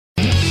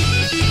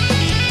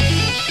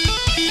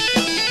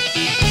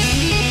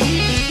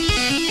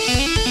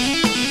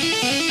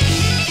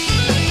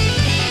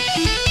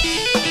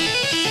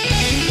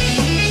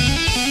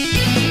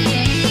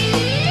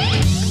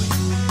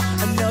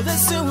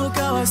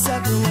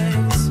separate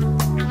ways,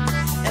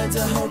 and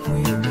to hope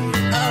we meet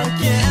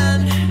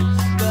again.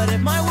 But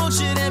if my world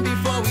should end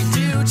before we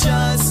do,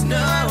 just know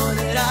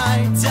that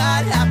I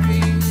died happy.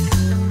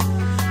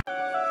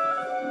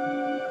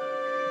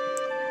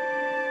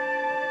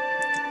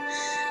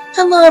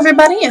 Hello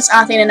everybody, it's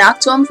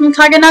AtheneNoctuum from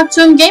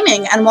AtheneNoctuum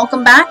Gaming, and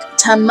welcome back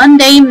to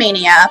Manic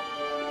Mania.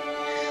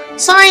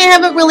 Sorry I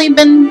haven't really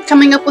been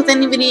coming up with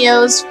any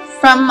videos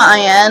from my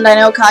end. I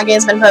know Kage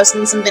has been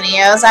posting some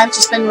videos. I've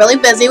just been really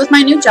busy with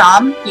my new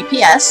job,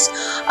 UPS.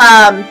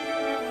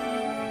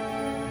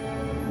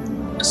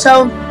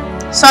 So,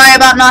 sorry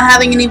about not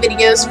having any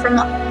videos from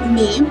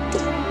me.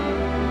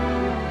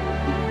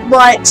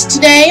 But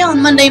today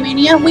on Manic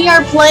Mania, we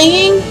are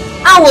playing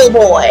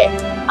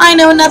Owlboy. I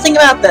know nothing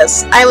about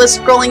this. I was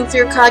scrolling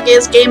through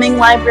Kage's gaming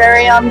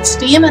library on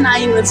Steam, and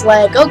I was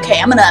like, okay,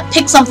 I'm gonna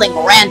pick something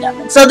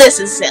random. And so this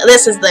is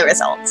the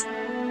result.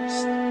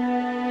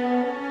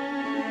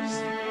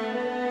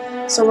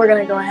 So we're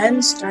gonna go ahead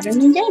and start a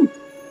new game.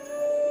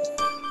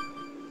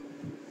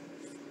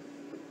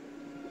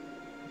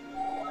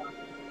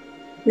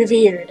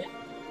 Revered,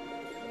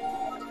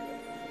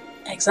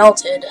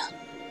 exalted,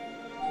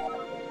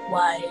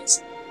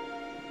 wise.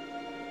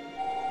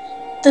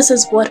 This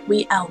is what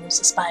we owls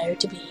aspire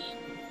to be.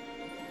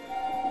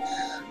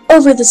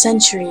 Over the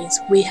centuries,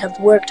 we have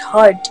worked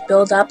hard to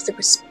build up the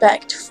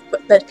respect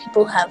that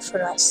people have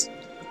for us.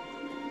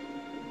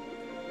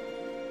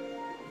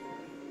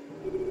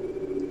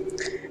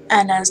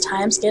 And as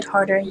times get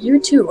harder, you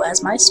too,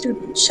 as my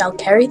student, shall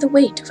carry the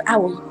weight of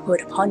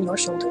owlhood upon your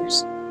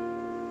shoulders.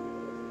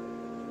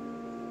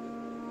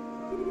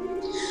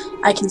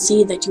 I can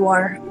see that you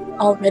are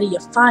already a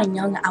fine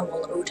young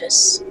owl,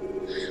 Otis.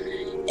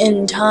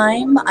 In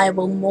time, I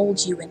will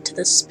mold you into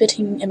the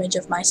spitting image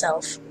of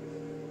myself.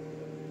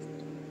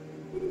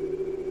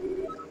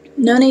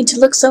 No need to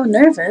look so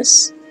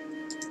nervous.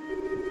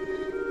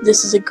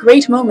 This is a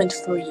great moment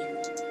for you.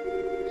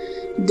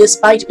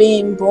 Despite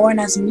being born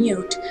as a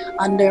mute,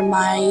 under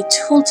my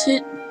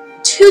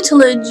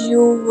tutelage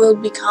you will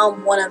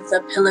become one of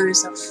the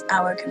pillars of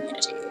our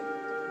community.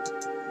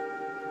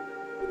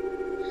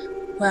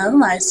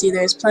 Well, I see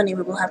there's plenty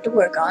we will have to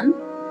work on.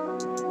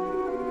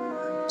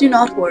 Do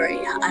not worry,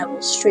 I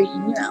will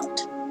straighten you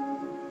out.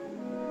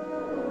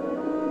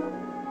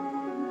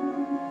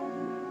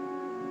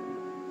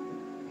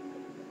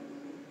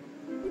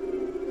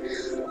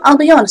 I'll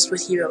be honest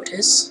with you,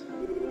 Otis.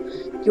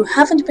 You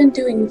haven't been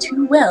doing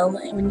too well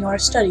in your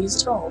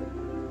studies at all.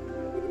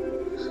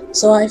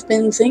 So I've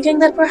been thinking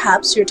that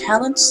perhaps your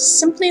talents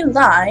simply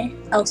lie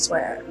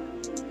elsewhere.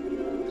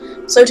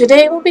 So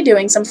today we'll be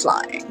doing some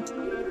flying.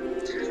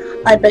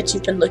 I bet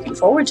you've been looking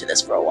forward to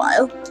this for a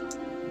while.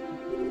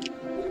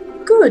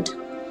 Good.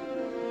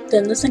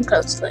 Then listen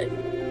closely.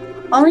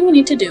 All you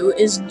need to do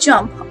is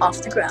jump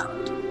off the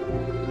ground.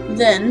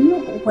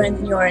 Then,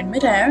 when you're in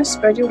midair,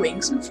 spread your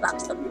wings and flap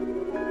them.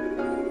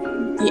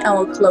 The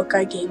owl cloak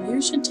I gave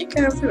you should take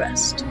care of the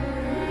rest.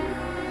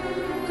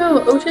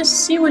 Go,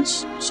 Otis,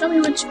 show me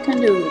what you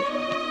can do.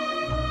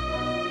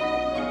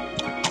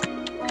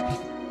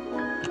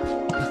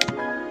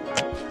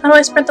 How do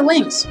I spread the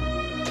wings?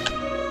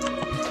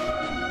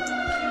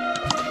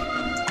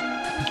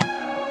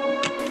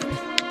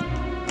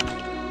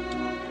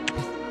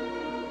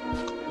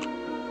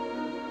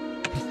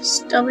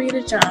 W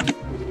to jump.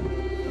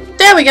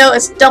 There we go,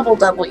 it's double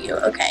W,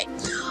 okay.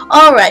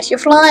 Alright, you're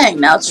flying.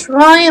 Now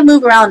try and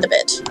move around a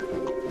bit.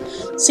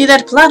 See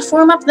that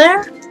platform up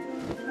there?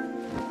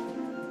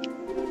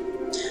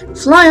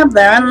 Fly up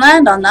there and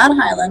land on that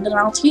island, and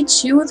I'll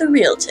teach you the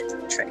real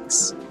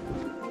tricks.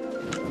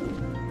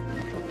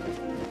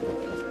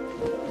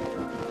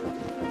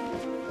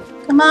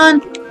 Come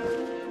on.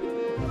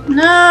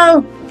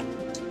 No!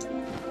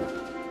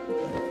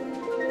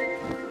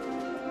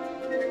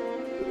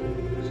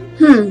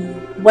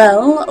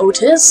 Well,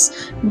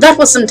 Otis, that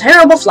was some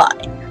terrible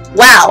flying.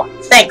 Wow,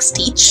 thanks,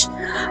 Teach.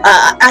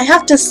 I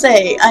have to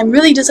say, I'm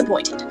really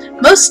disappointed.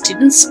 Most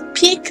students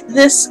pick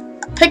this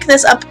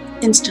up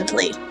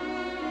instantly.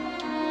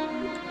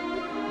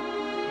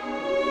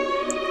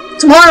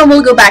 Tomorrow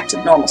we'll go back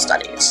to normal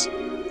studies.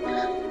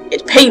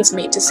 It pains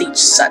me to see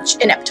such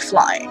inept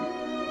flying.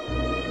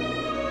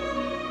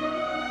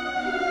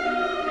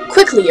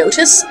 Quickly,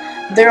 Otis.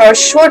 There are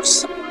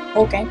shorts.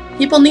 Okay,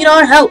 people need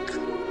our help.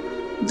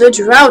 The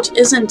drought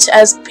isn't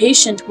as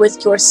patient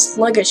with your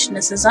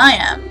sluggishness as I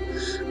am.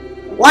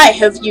 Why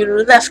have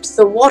you left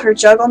the water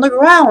jug on the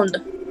ground?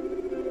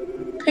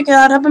 Pick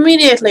that up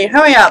immediately.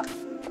 Hurry up.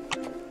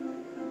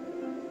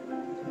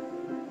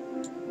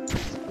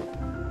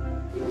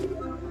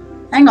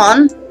 Hang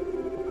on.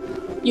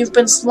 You've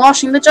been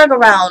sloshing the jug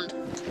around.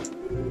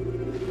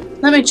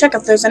 Let me check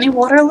if there's any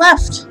water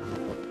left.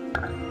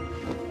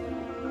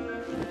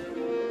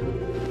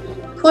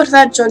 Put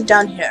that jug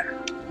down here.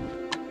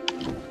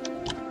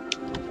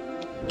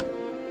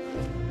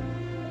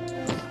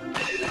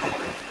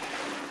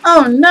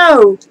 Oh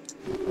no!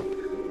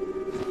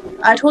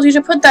 I told you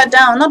to put that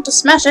down, not to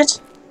smash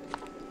it.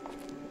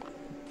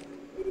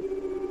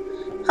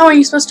 How are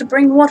you supposed to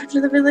bring water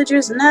to the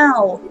villagers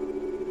now?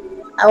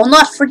 I will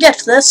not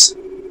forget this,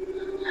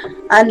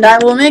 and I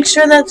will make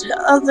sure that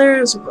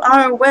others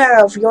are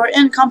aware of your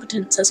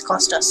incompetence has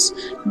cost us.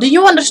 Do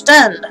you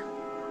understand?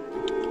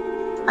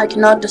 I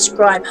cannot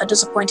describe how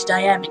disappointed I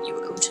am in you,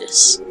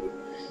 Otis.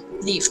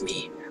 Leave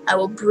me. I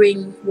will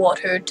bring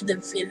water to the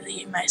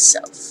village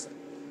myself.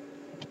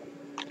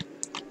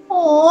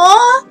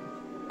 Aww!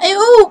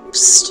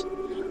 Oops!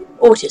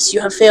 Otis,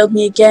 you have failed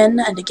me again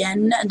and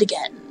again and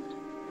again.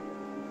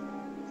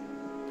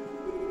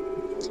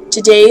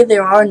 Today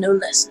there are no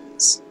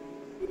lessons.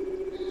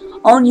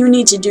 All you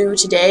need to do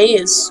today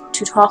is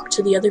to talk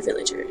to the other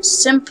villagers.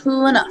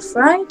 Simple enough,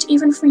 right?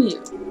 Even for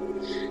you.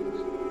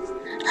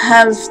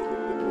 Have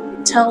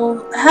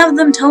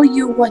them tell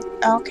you what.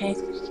 Okay,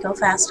 go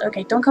fast.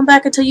 Okay, don't come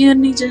back until you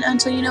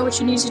know what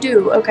you need to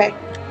do. Okay.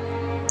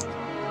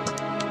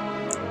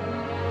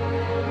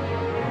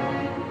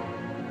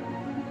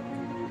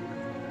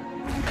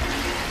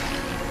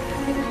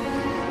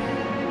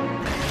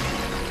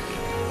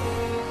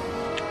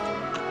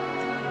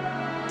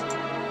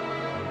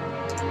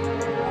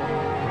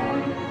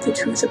 The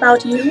truth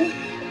about you?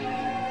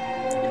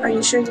 Are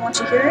you sure you want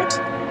to hear it?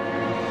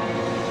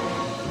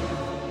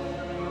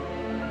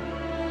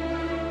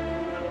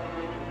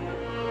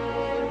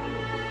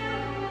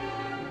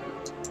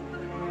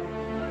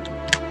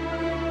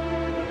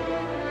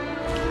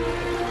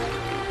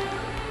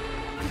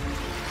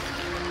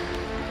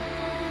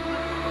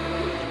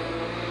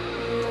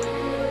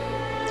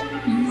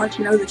 You want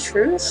to know the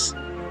truth?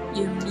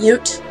 You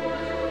mute.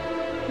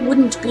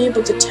 Wouldn't be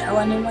able to tell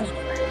anyone anyway.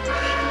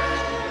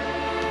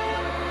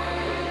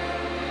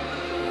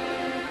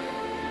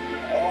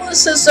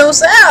 This is so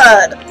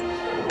sad.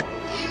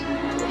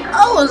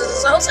 Oh, this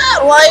is so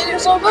sad. Why are you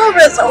so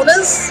nervous,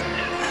 Otis?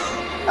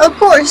 Of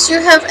course,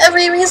 you have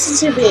every reason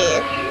to be.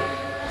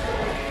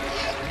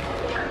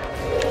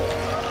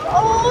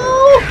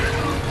 Oh,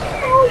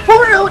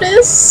 poor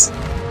Otis.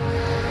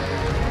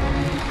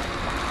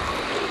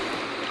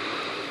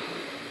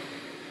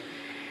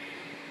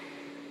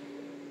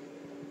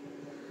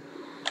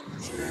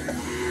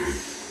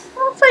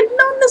 Oh, if I'd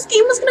known this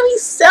game was gonna be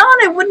sad,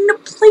 I wouldn't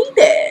have played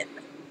it.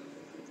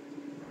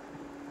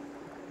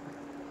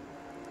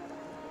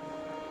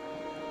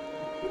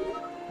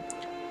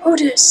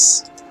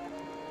 Otis!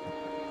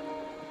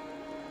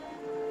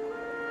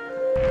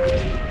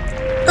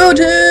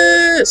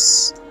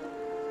 Otis!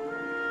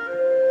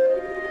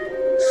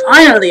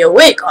 Finally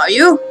awake, are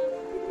you?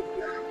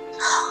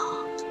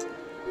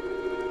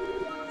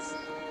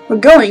 We're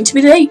going to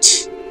be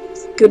late.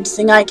 Good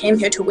thing I came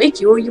here to wake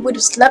you, or you would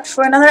have slept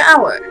for another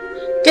hour.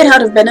 Get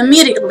out of bed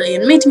immediately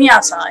and meet me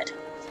outside.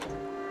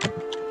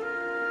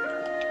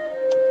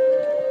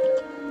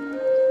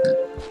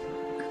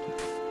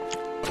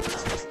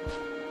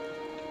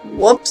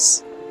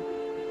 Whoops.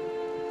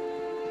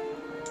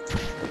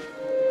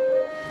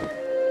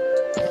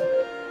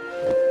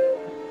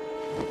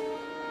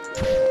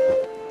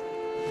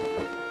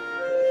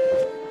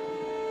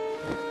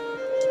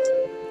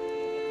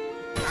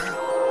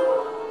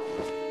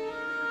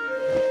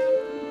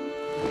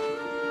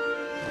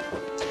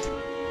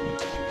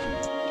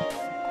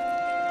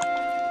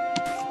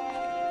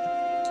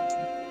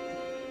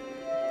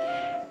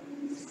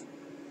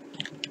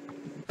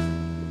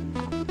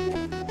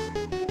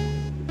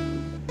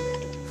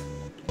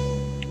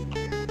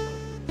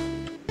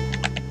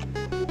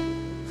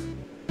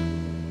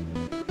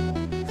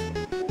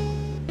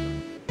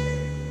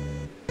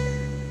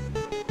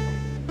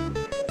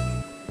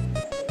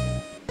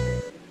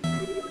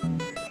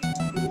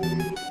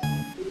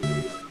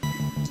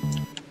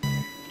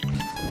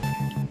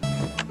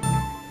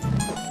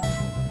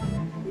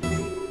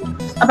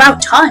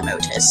 About time,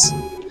 Otis.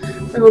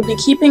 We will be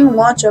keeping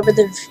watch over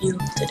the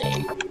field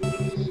today.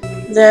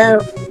 There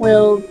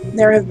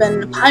have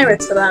been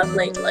pirates about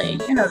lately.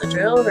 You know the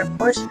drill.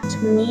 Report to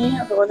me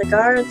or the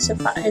guards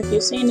if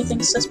you see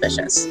anything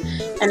suspicious.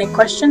 Any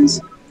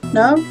questions?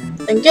 No?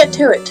 Then get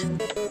to it.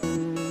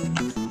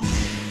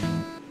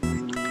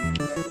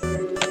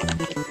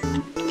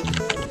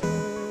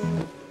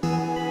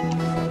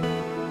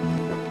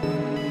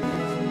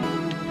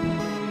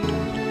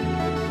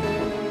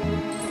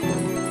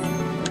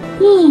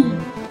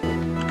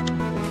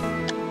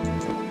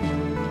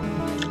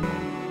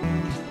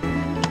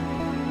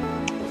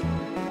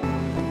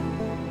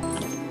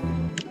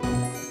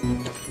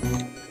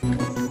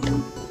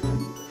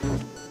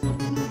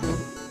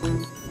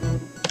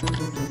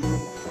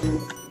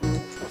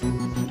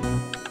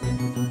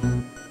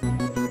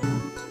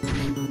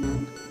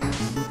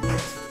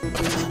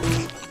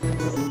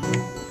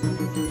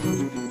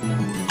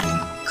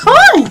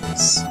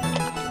 Coins!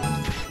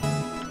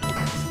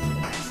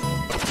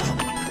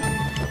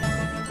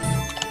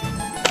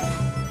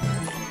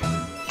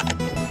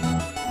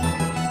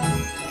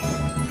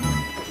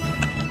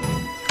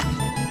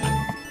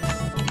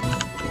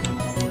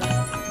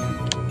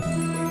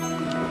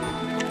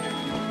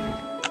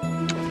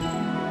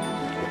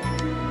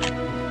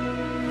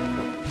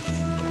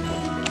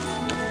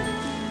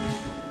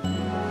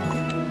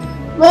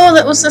 Oh,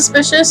 that was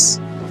suspicious.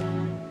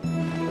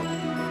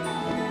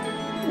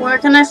 Where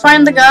can I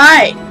find the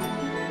guy?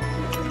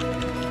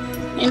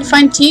 I need to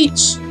find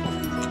Teach.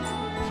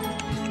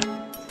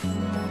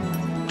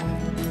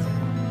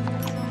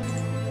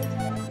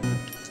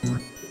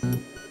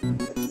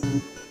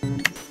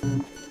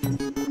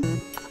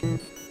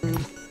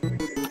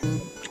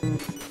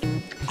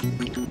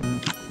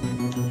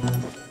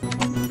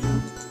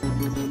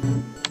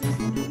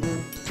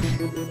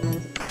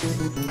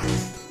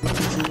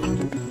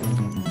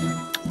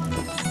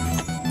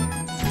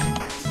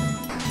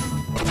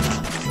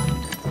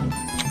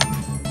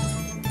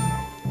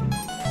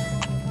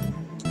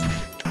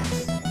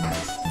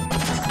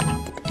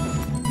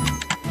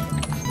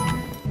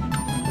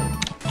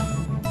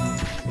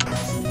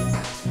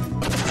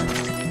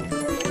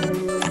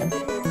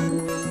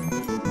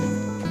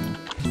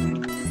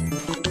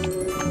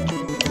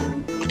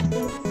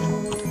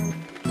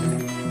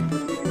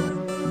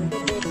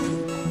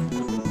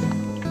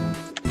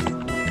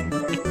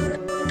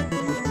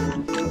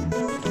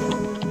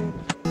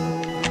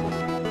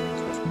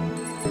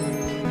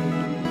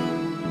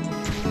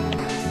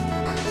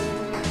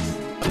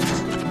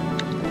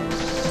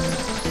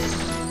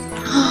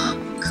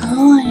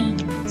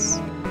 Coins.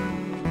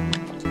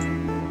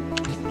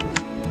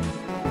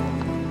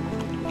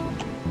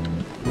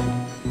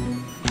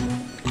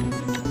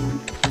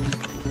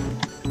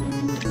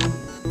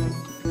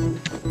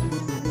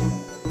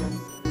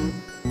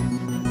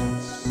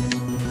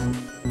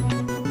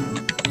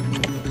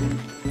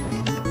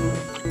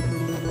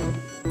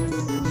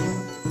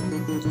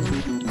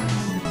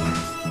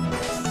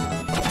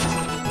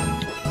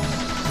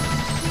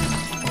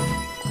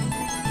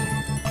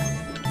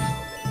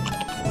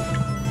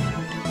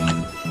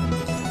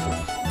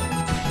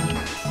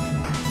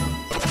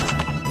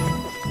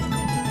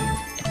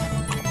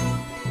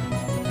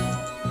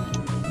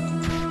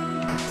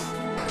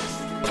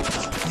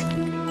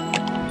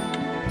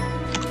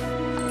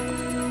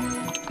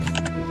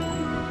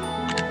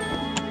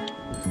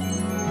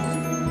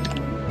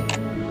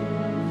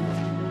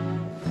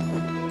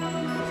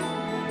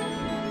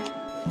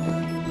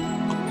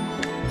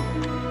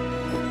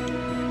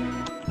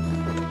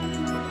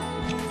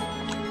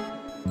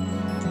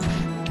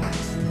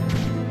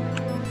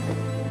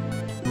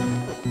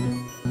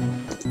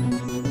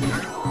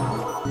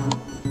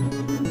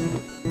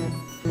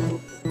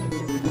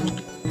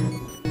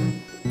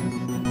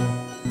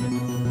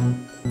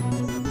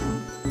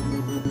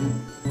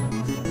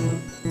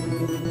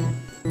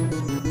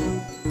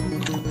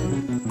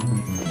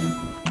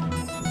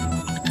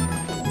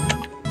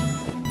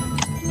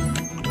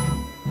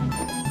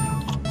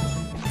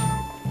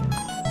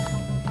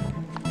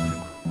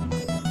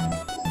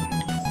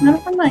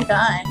 Not from my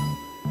guy.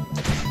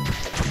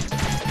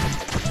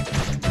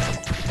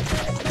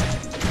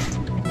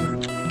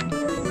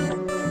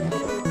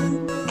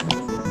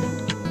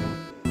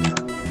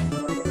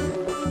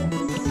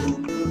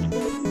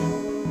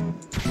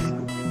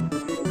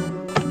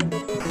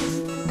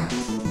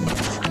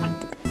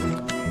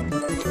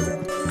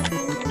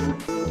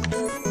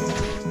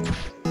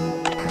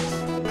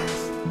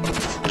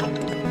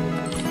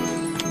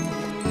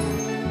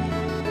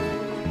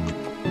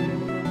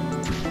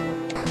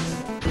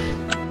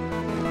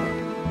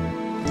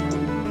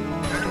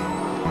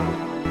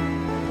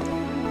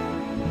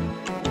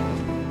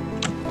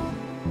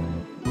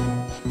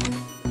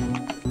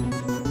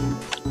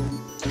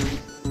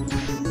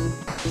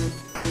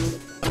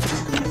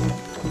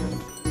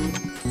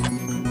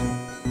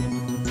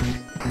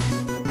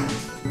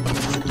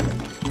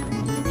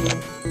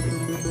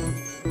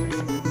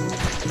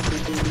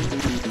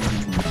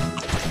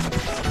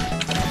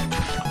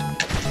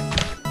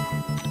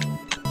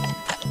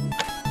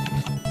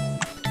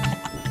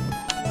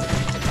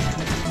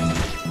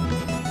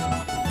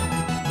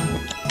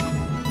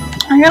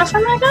 I gotta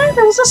find my guy.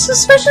 There was a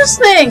suspicious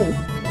thing.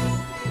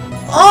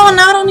 Oh,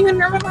 now I don't even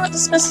remember what the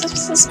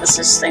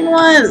suspicious thing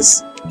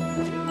was.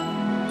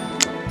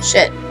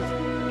 Shit.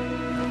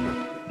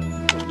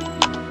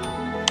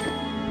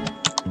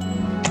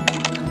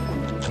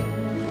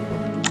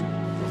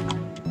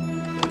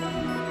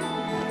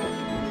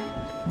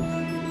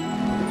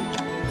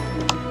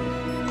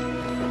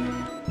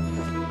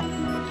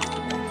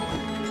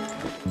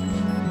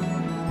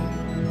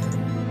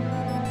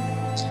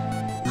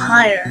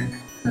 Higher.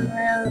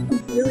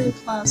 Wheelie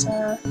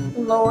Plaza,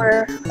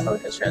 lower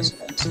Otis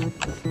residence.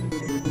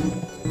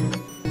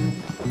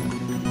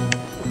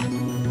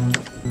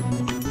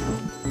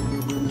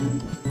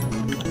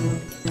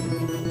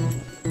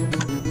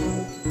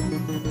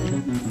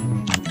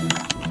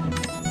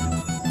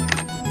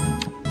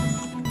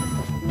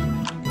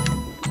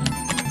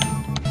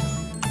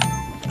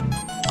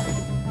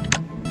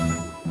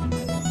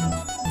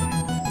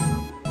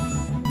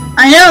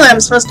 I know that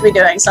I'm supposed to be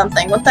doing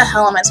something. What the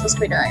hell am I supposed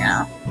to be doing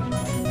now?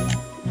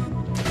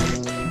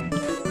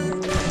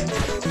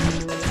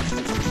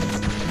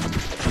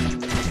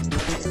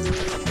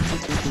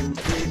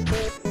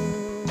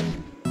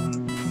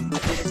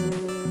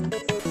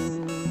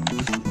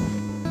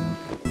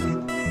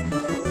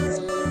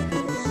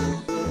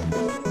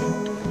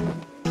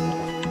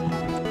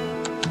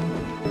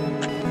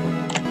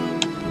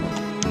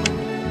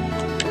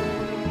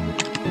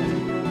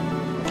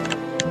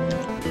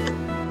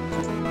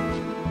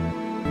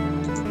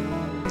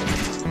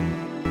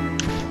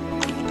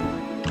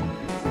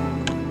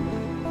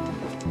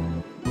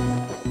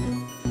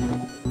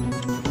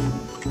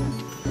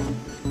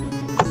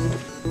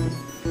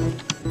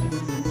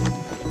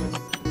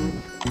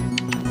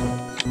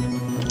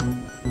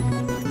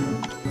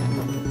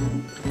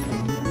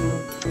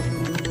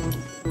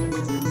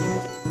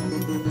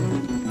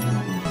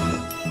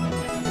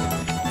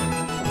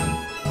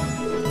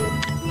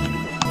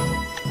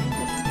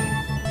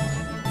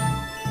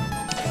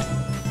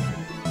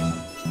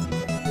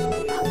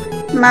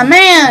 My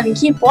man,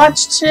 keep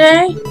watch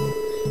today?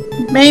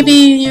 Maybe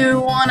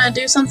you wanna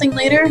do something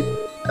later?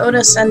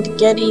 Otis and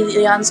Getty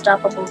the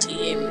Unstoppable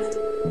team.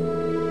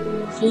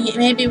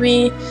 Maybe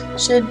we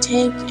should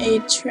take a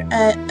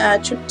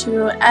trip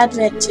to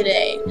Advent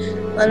today.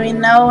 Let me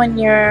know when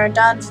you're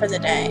done for the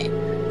day.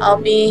 I'll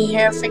be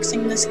here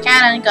fixing this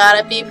cannon.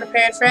 Gotta be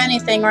prepared for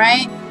anything,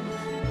 right?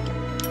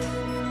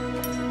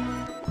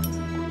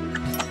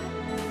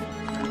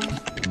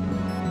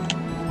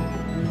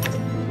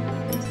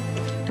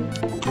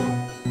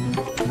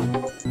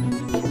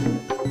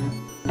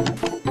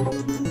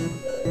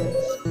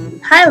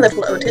 Hi,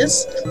 little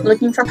Otis.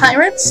 Looking for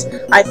pirates?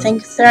 I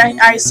think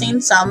I've seen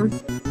some.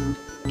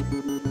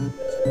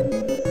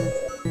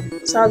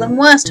 Saw them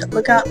west at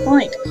Lookout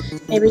Point.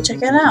 Maybe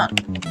check it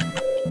out.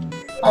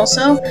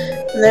 Also,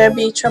 there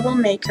be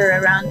troublemaker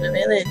around the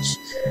village.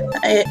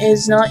 It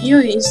is not you,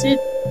 is it?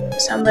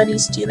 Somebody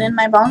stealing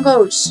my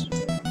bongos.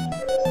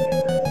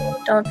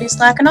 Don't be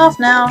slacking off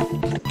now.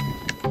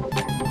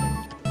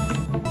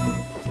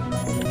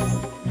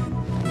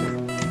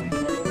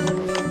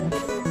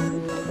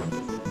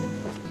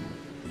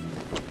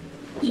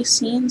 You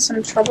seen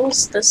some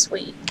troubles this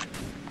way?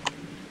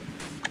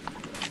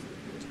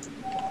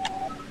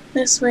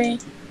 This way.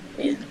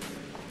 Yeah.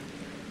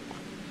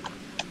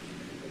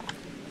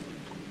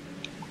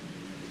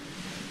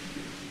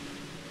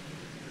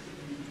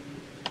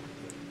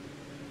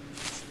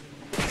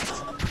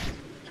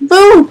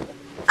 Boo!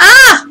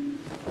 Ah!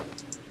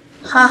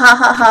 Ha ha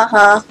ha ha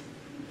ha.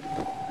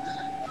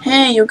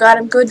 Hey, you got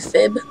a good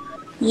fib.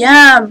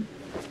 Yeah,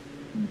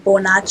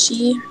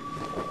 Bonacci.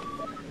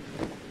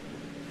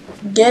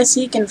 Guess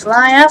he can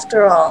fly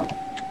after all.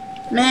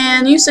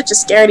 Man, you such a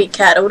scaredy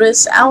cat,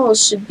 Otis.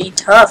 Owls should be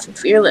tough and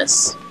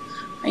fearless.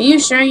 Are you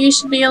sure you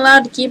should be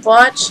allowed to keep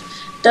watch?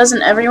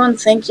 Doesn't everyone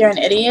think you're an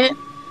idiot?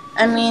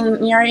 I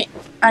mean,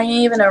 are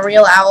you even a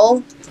real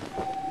owl?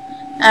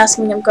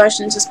 Asking him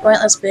questions is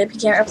pointless, Bib. He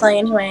can't reply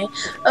anyway.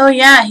 Oh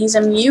yeah, he's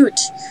a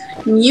mute.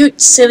 Mute,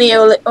 silly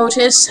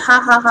Otis.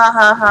 Ha ha ha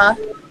ha ha.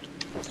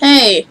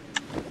 Hey.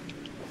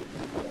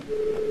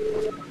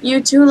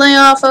 You two lay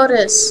off,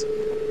 Otis.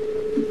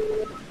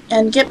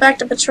 And get back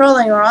to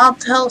patrolling or I'll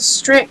tell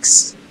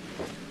Strix.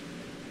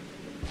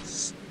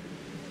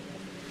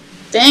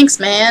 Thanks,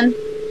 man.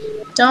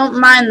 Don't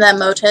mind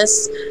them,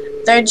 Otis.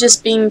 They're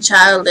just being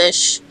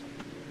childish.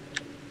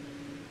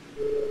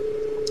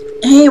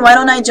 Hey, why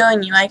don't I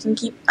join you? I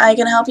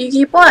can help you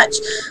keep watch.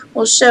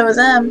 We'll show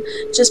them.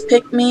 Just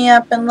pick me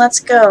up and let's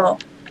go.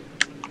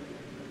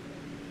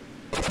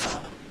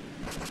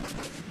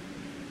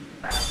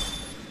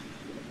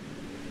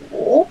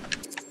 Oh.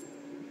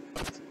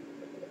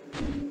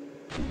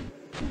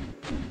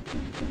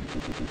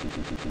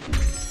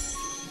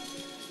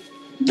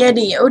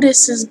 Getty,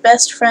 Otis's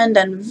best friend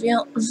and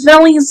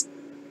Veli's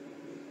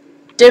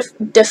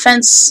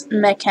defense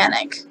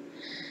mechanic.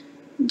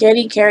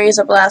 Getty carries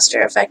a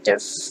blaster,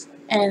 effective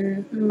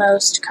in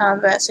most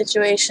combat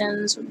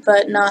situations,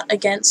 but not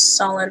against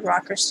solid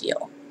rock or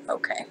steel.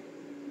 Okay.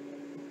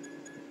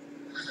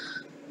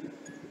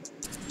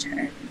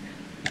 Turn.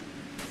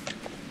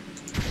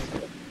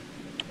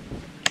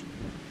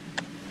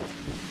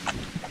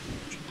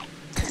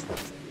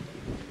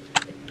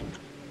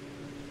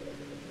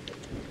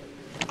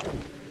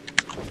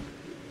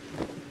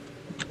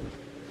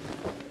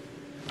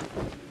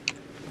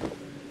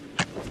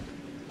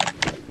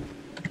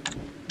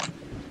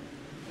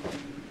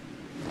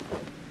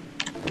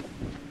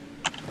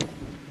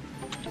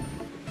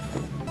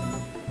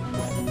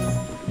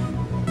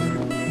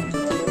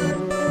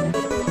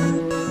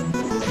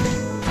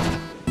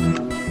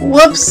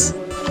 Whoops!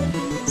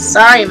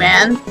 Sorry,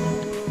 man.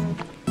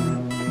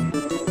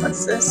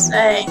 What's this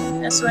say?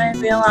 This way,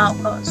 Veil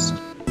Outpost.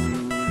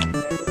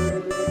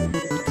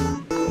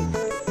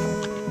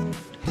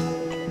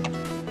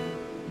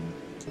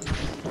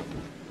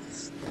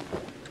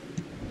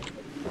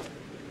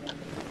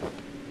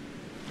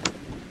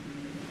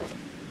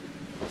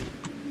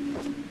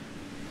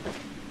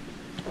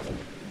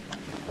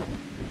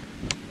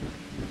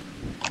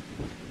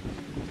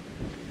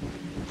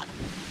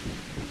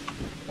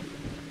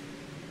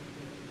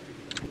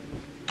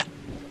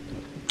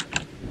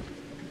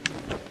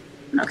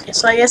 Okay,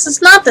 so I guess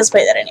it's not this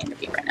way that I need to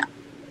be right now.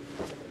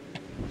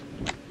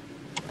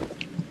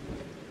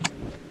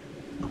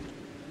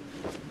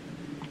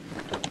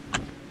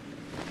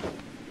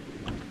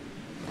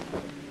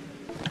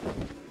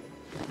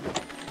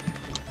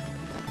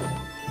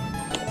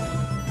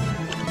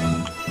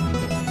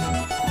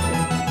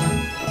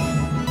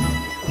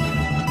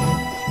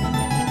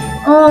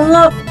 Oh,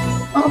 look!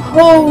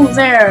 Oh,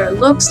 there!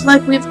 Looks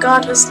like we've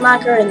got a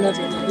slacker in the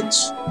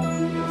village.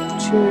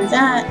 True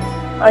that.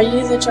 Are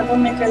you the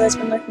troublemaker that's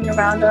been looking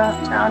around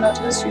town,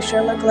 Otis? You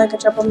sure look like a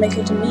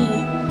troublemaker to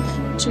me.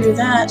 True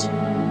that.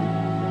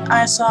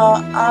 I saw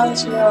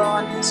Ozio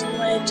on his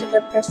way to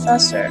the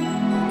professor.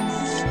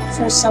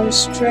 For someone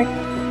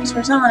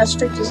as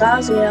strict as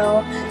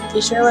Ozio, he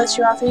sure lets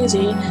you off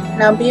easy.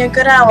 Now be a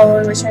good owl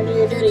and return to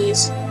your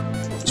duties.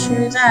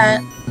 True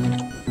that.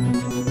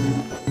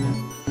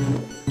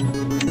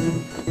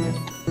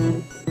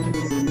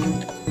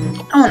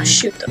 want to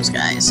shoot those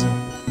guys.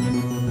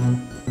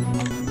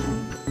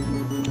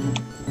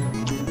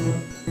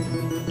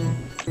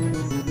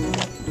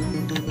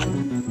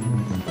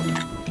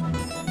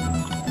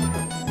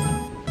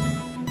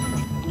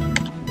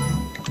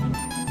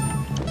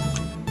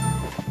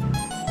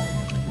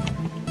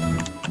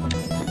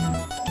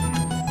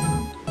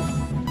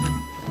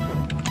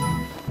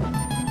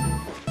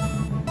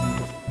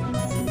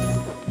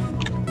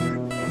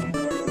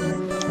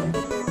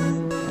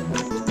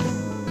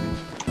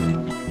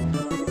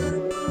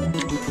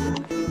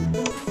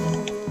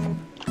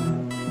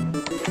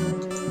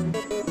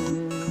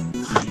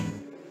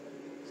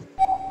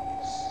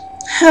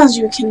 As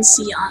you can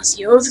see,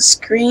 Ozio, the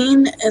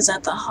screen is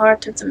at the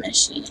heart of the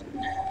machine.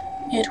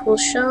 It will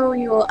show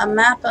you a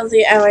map of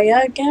the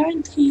area,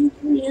 guaranteed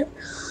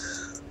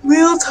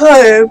real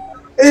time.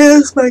 It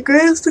is my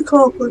greatest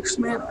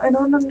accomplishment. I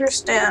don't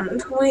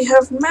understand. We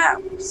have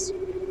maps,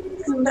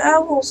 and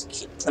owls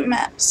keep the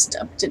maps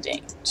up to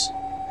date.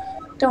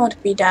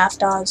 Don't be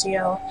daft,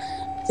 Ozio.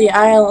 The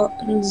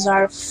islands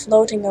are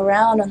floating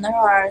around, and there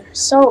are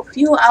so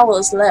few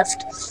owls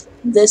left.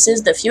 This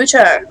is the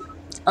future.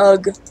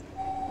 Ugh.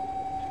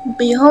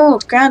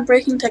 Behold,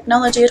 groundbreaking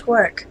technology at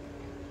work.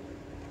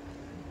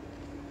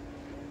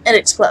 It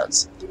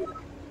explodes.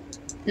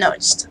 No,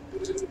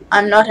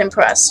 I'm not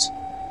impressed.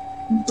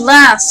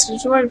 Blast!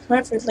 It worked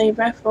perfectly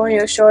before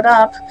you showed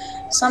up.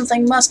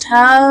 Something must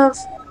have...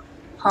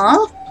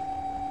 Huh?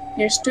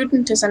 Your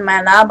student is in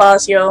my lab,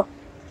 Ozio.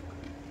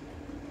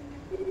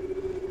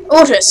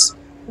 Otis!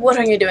 What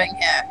are you doing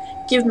here?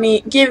 Give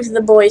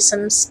the boy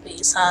some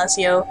space,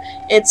 Ozio.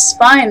 It's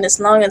fine as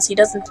long as he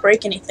doesn't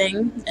break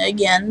anything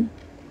again.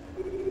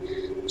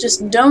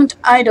 Just don't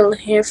idle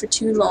here for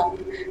too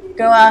long.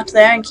 Go out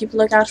there and keep a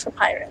lookout for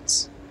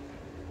pirates.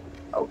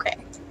 Okay.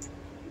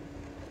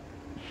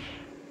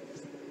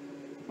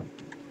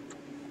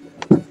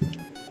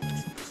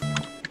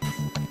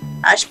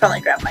 I should probably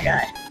grab my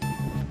guy.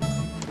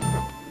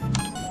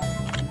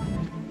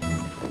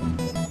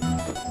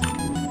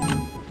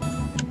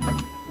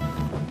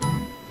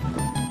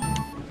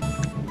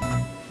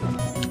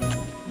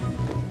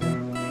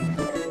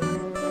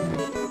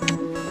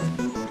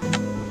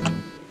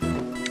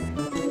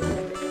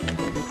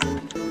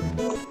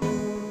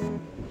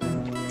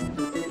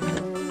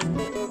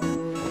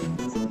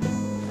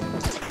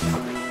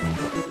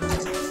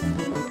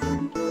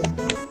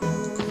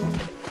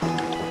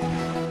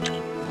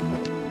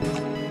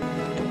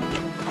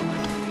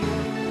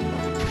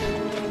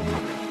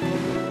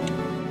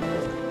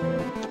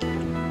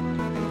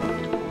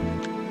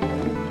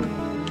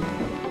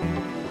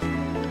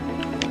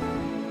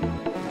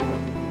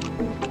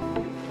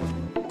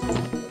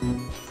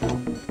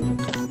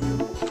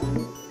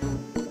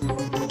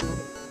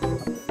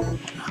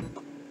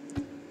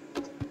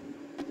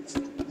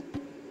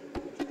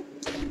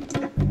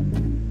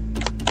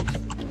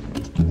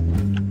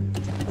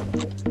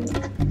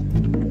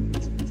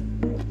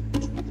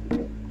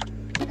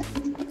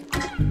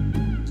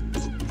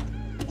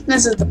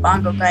 This is the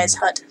bongo guy's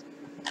hut.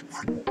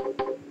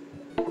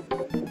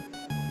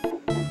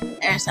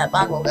 There's that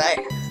bongo guy.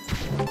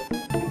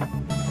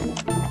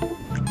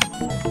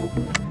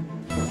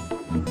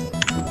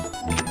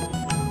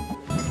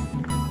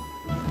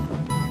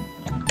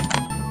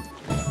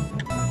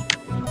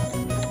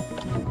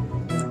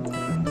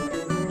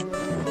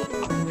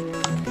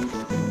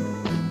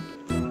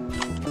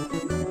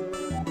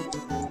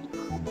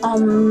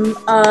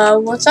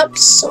 What's up,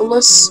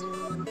 Solus?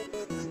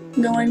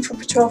 Going for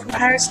patrol for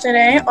pirates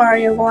today, or are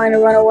you going to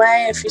run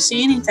away if you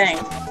see anything?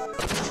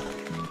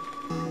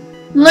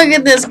 Look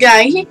at this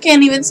guy, he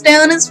can't even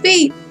stand on his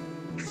feet!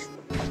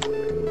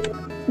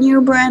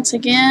 You brats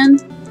again?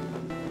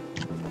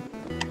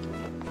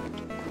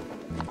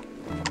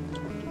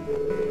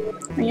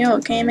 Are you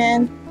okay,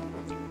 man?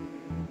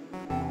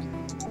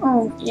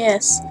 Oh,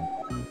 yes.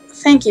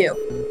 Thank you.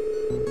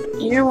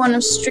 You're one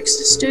of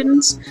Strix's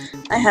students?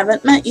 I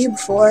haven't met you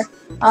before.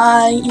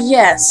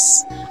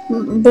 Yes.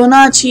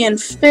 Bonacci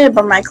and Fib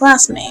are my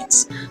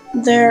classmates.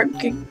 They're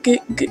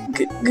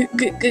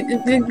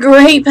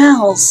great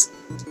pals.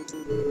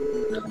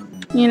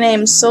 Your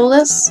name's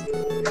Solus?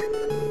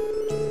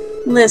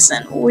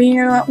 Listen,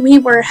 we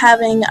were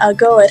having a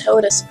go at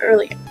Otis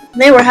earlier.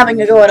 They were having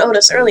a go at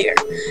Otis earlier.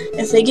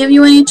 If they give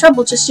you any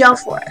trouble, just yell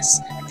for us.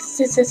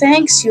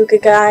 Thanks, you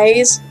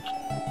guys.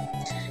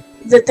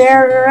 That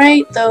they're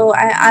right, though.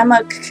 I'm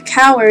a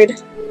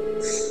coward.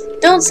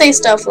 Don't say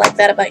stuff like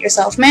that about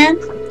yourself, man.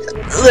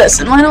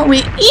 Listen, why don't we...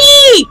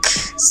 Eek!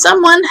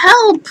 Someone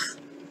help!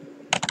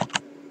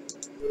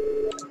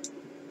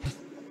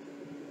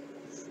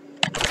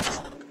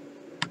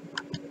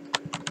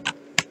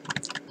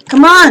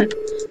 Come on!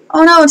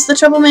 Oh no, it's the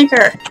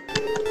troublemaker!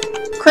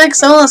 Quick,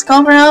 Solus,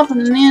 call for help,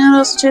 and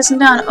Otis will chase him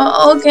down.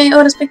 Oh, okay,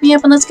 Otis, pick me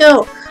up and let's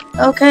go.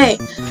 Okay,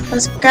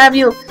 let's grab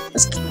you.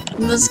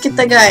 Let's get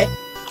the guy.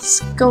 Let's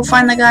go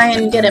find the guy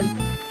and get him.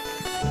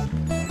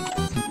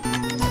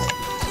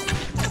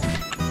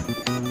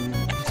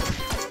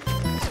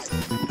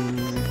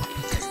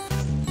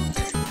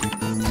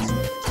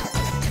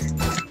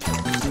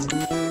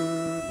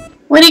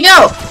 Where'd he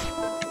go?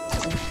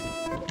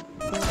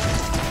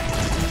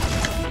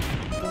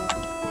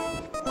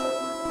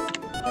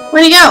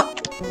 Where'd he go?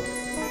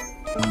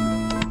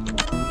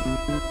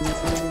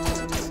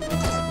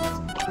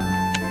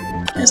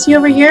 Is he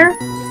over here?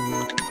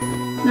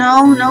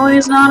 No, no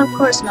he's not, of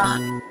course not.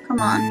 Come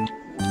on.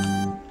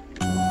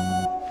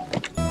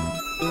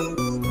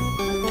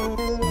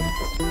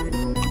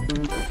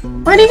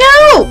 Where'd he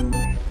go?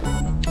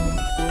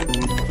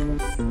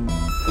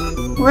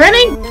 Where'd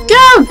he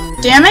go?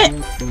 Damn it!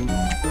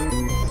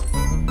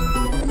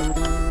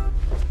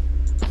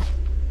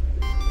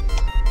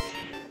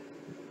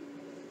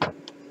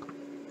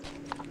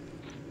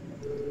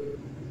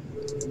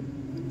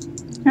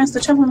 Here's the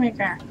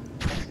troublemaker.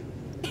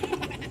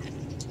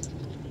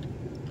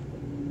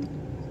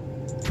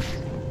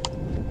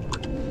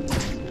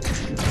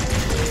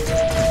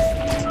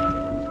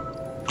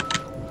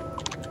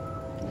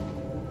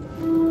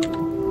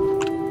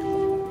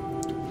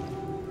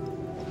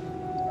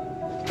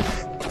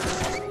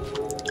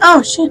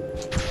 Oh shit.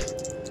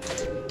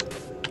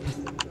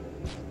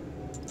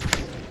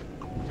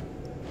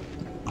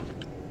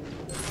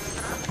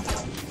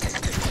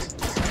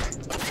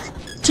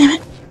 Damn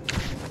it.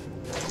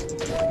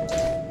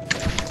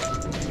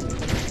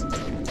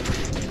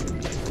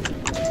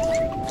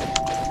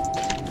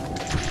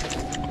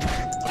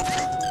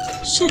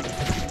 Shit.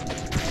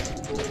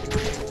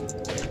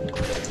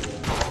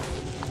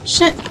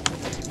 Shit.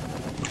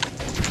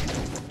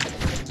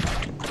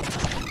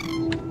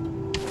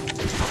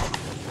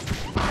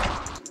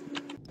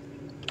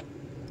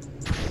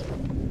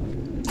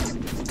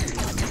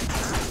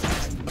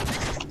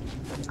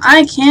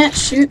 I can't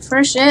shoot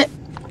for shit.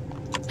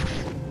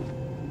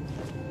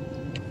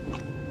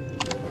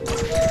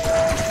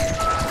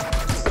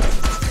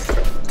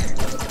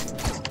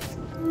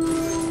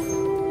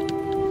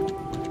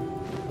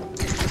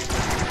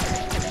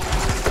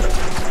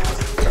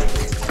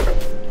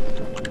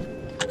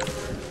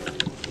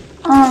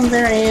 Oh,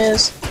 there he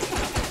is.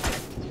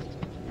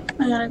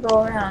 I gotta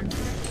go around.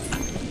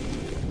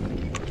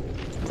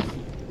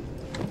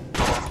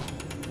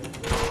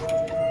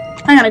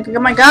 I gotta go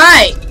get my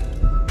guy!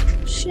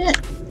 Shit.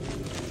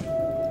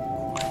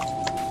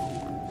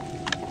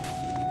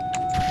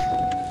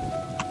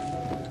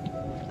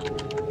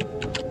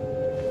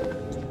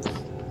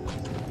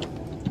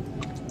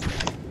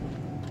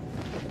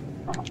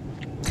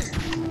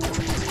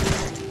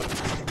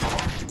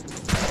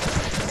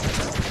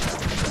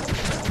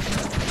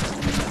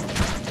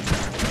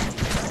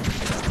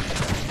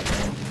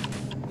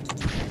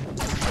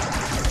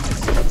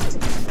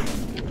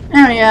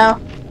 There we go.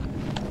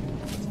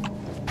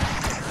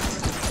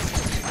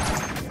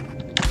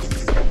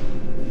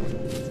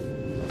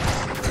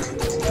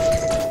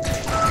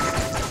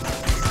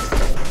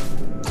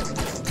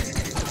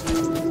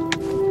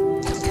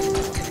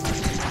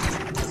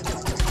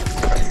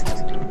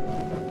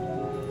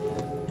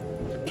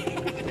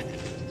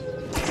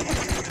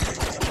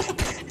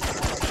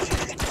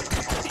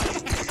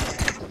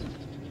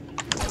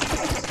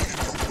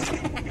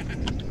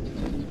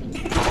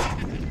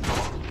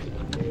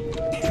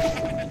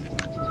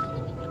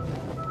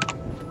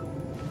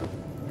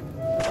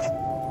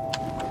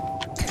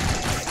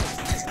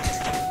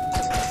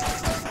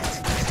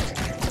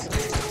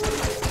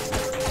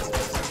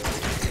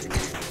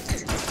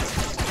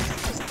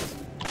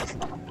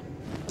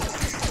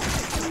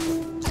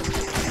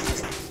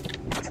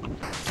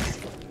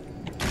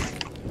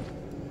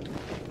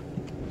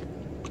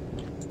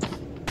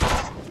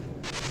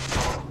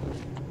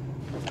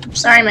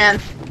 Sorry, man.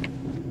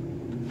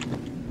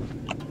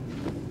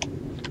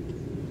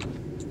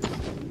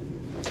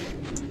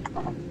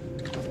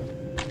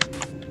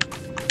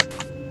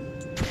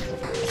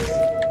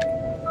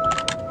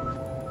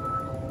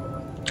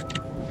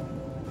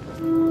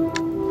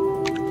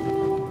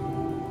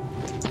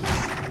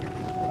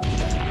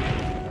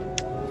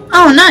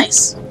 Oh,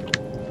 nice.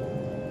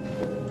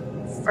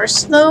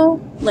 First,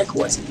 though, like,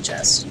 what's in the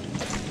chest?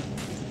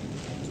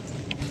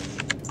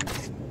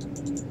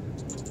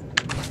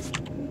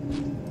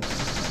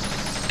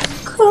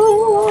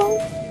 Cool.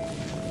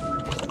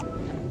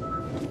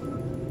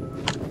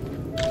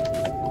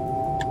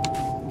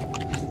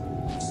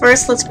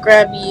 First, let's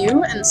grab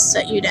you and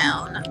set you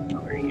down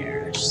over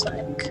here. Just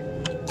like,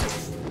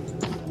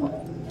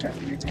 oh, turn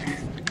right there.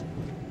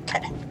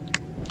 Okay.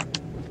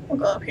 We'll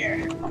go up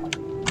here.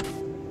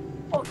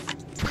 Oh,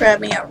 grab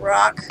me a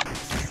rock.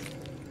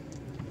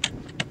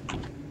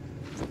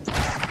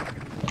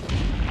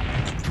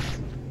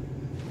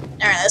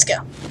 Alright, let's go.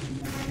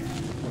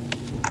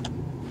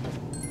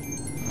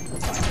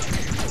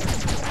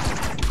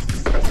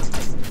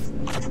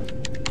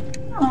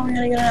 Oh, we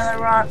gotta get another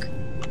rock.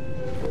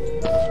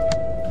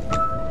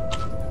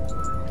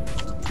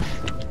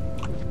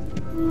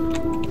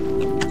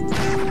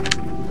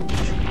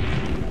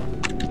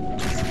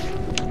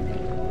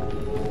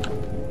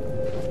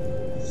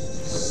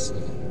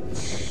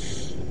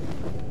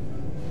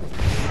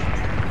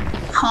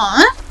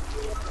 Huh?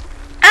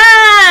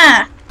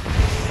 Ah!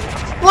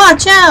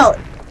 Watch out!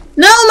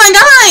 No, my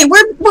guy!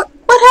 What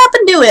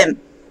happened to to him!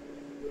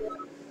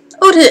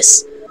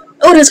 Otis!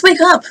 Otis,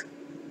 wake up!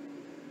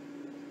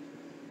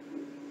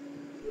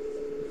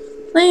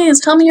 Please,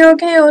 tell me you're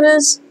okay,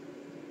 Otis.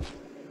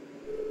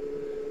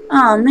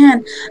 Aw,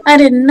 man, I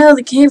didn't know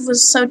the cave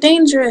was so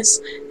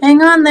dangerous.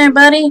 Hang on there,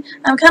 buddy.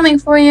 I'm coming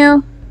for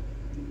you.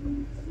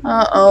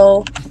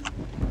 Uh-oh.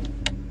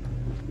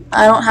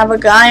 I don't have a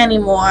guy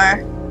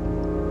anymore.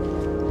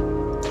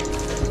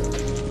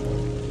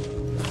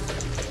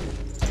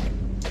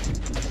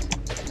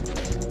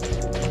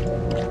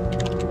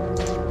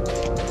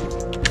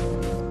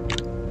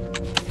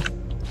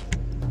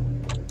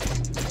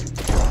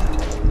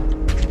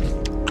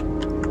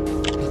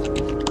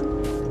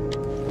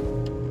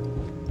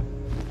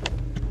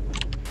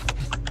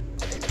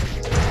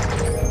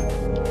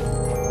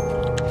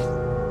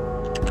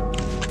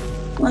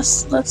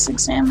 Let's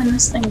examine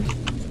this thing.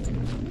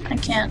 I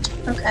can't.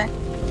 Okay.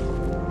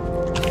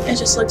 It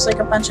just looks like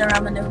a bunch of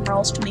Roman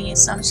numerals to me,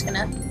 so I'm just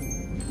gonna...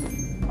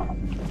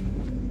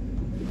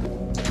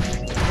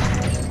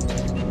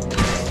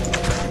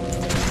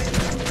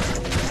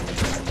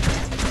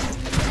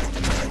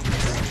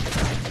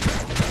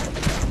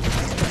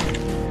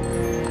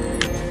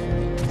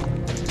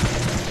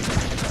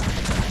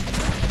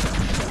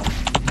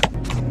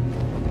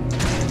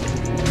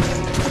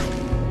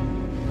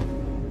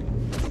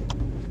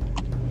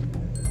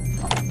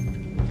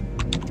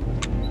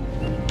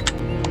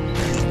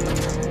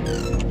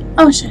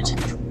 Oh shit.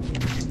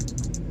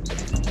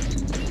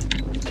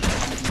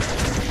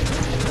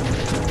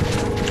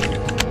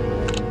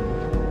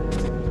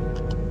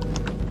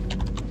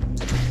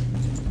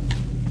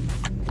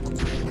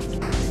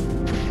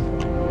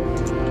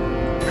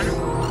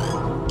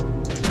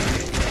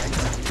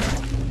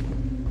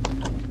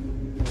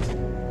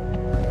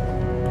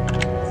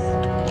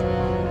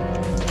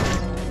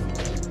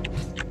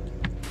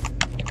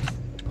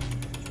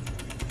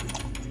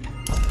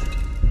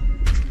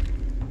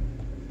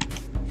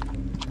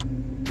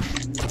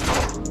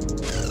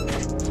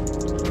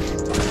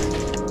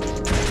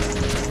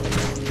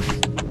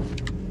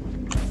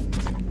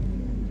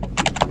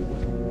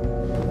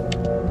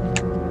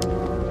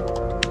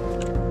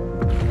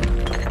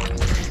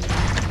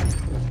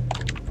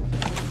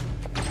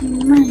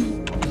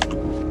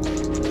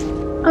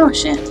 Oh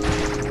shit.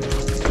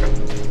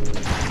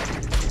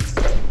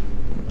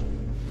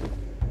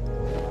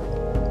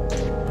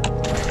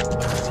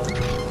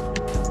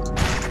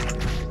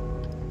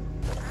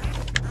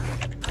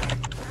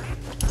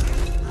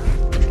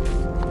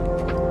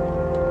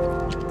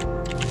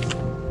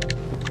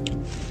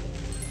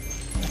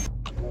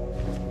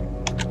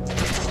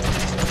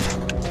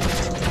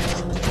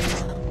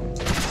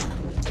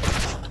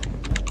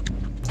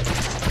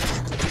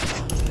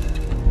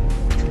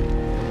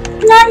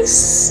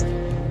 Nice.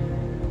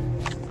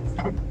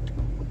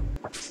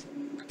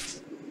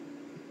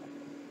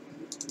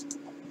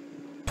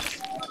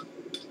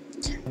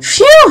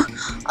 Phew!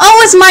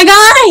 Oh, it's my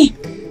guy!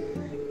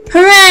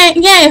 Hooray!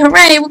 Yay!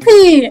 Hooray!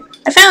 Whoopee!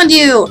 I found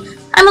you!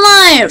 I'm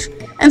alive!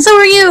 And so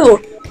are you!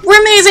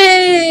 We're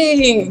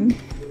amazing!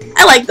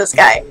 I like this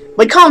guy.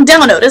 But calm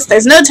down, Otis.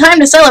 There's no time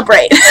to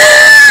celebrate.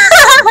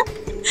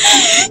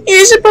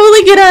 You should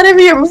probably get out of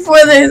here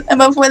before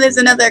there's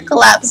another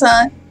collapse,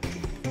 huh?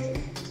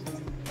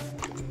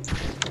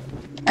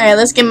 Alright,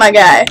 let's get my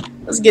guy.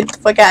 Let's get the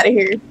fuck out of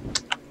here.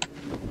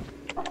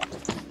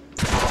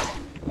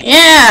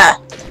 Yeah!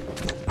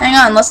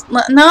 Hang on,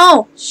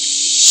 no!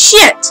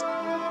 Shit!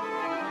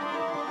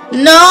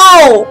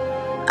 No!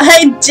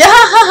 I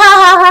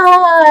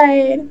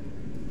died!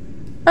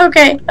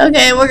 Okay,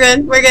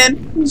 we're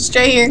good.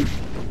 Straight here.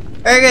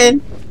 We're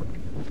good.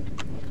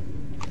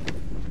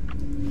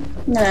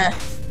 Nah.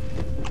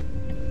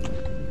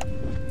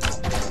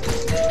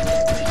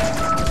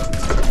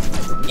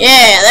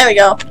 Yeah, there we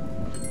go.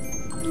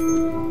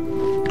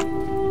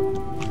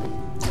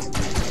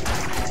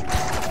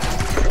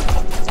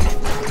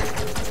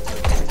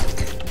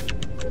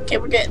 Okay,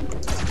 we're good.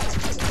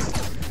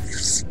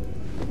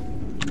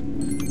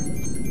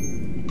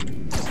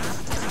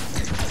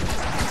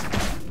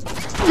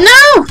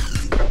 No!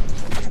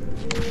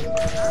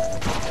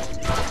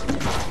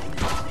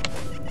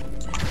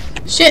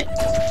 Shit.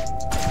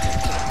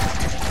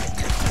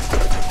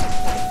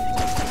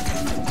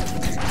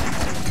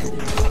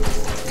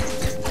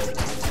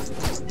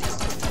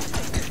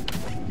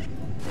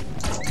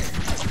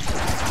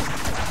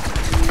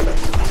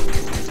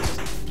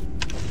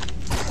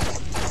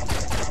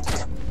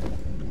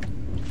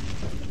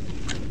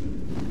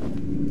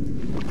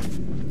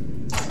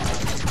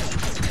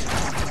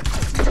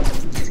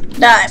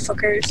 Die,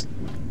 fuckers.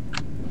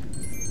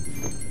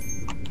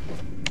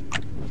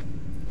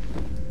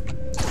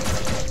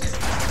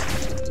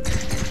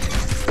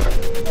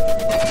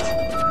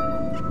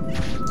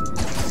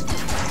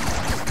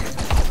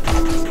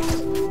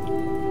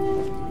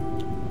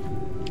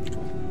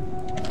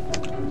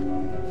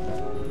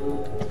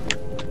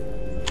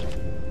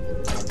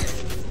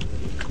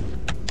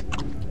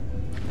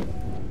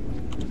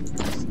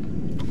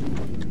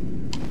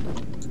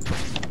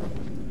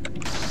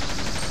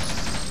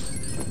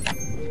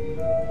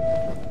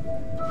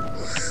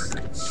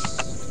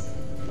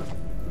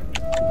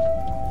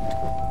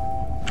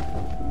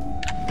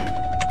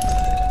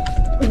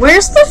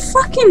 Where's the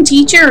fucking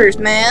teachers,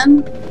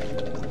 man?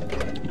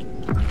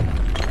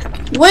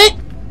 What?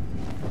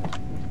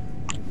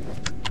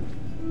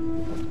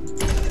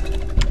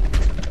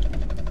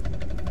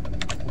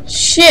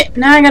 Shit,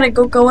 now I gotta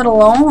go it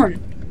alone.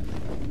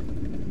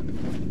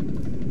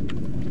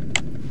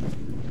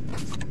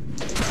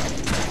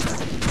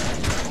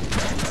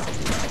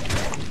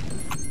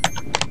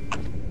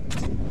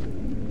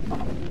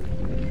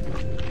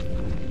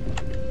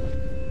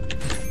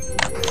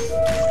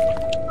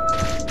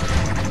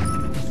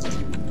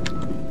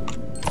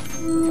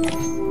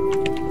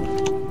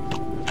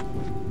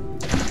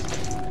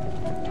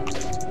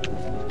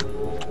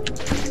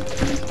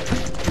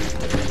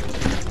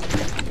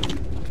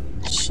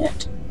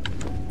 Shit.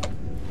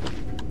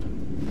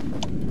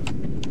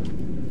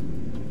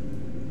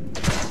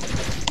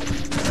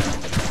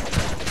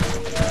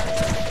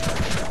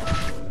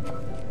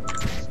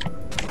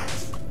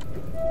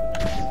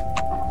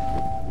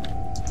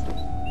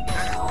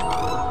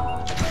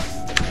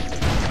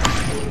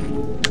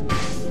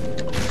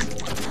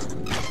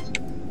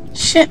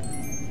 Shit.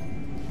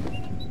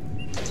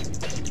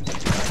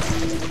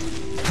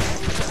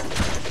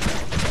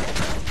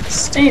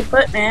 Stay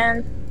put,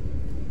 man.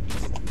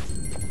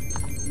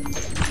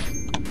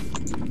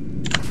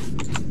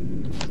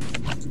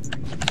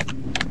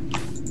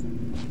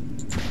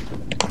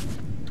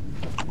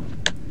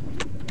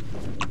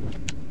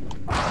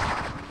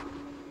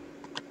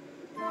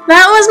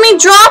 That was me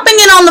dropping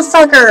it on the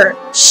fucker!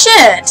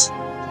 Shit!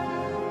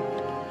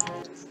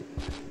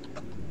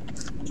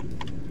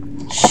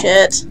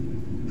 Shit.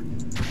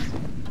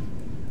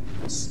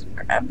 Let's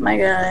grab my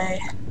guy.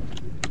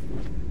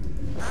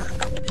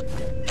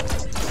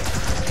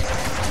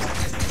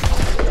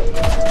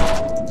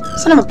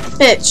 Son of a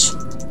bitch.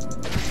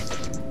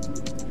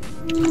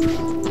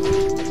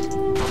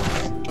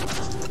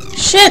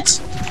 Shit!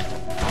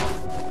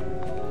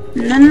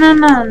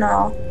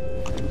 No.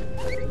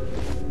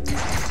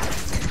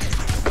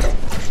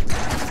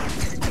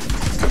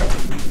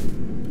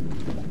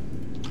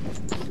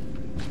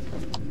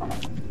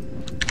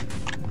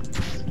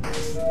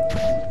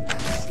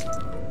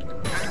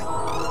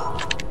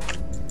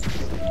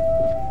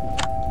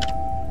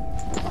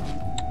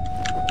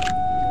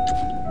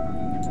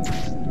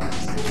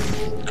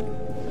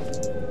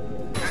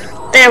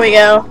 There we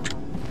go.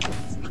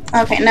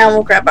 Okay, now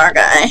we'll grab our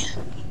guy.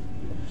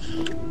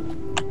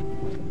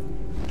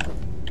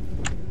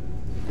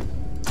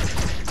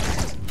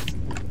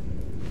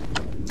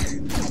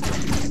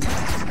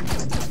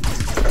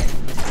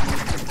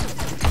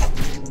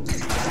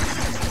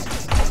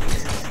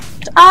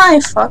 Die,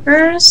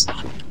 fuckers!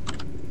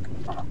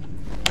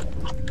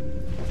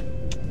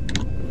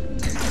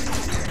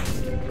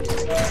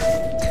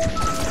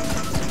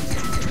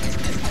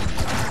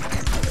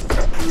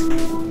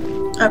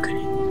 Okay.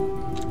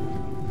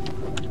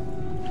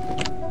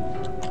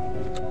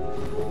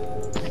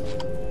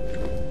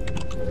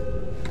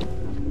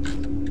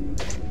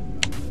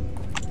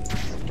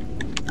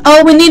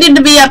 Oh, we needed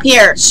to be up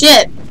here.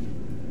 Shit.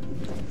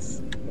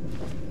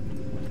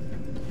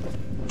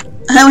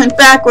 I went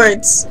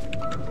backwards.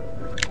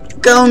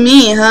 Go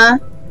me, huh?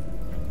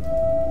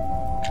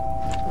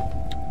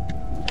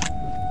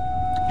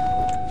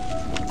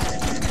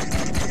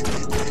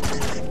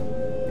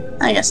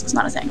 I guess it's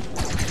not a thing.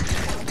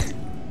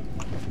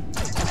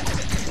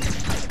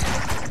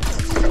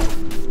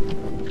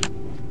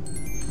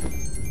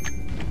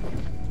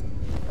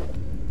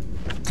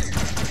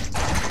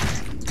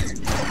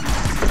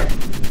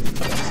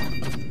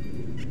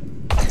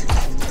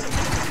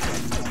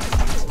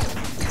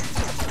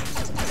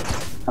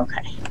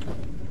 Okay.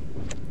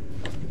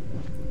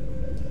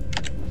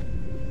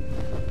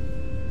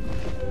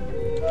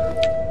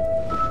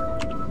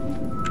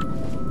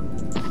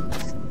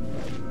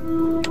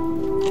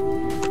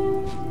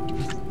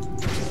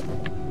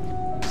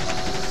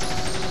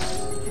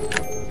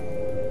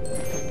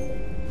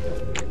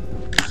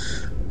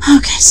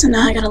 Okay, so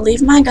now I gotta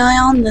leave my guy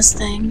on this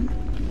thing.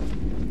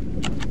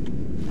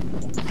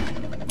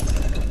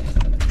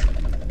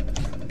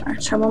 Our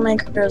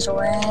troublemaker goes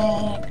away.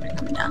 Gonna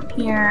come down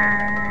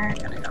here.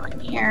 Gotta go in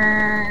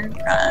here.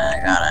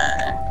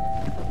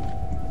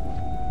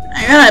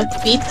 I gotta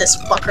beat this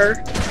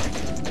fucker.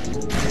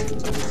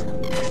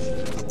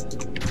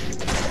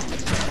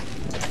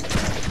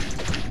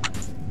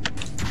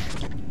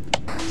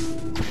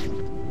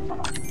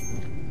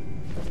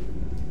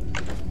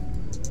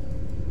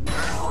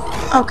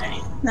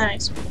 Okay, that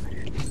makes me better.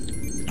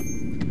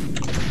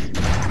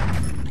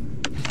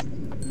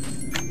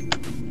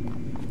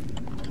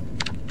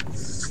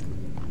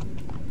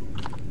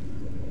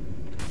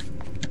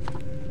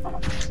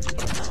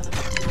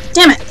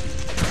 Damn it!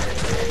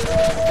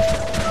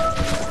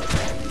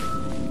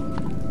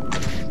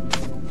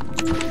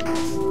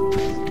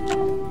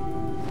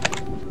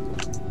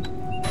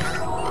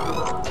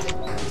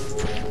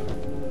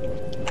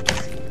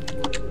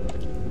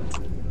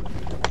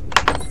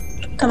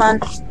 Come on.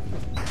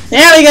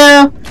 There we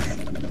go!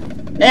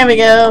 There we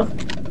go.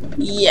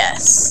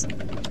 Yes.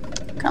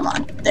 Come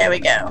on. There we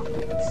go.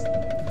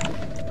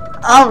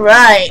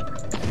 Alright.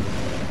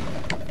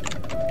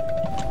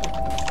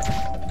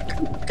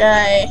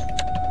 Okay.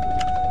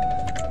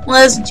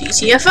 Let's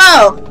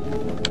GTFO.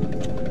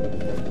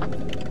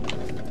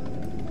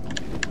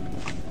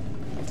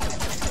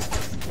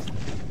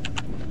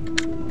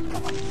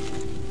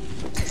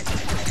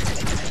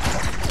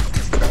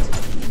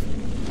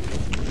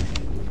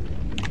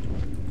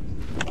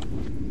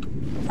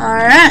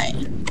 Alright.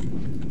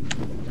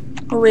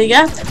 We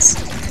got this.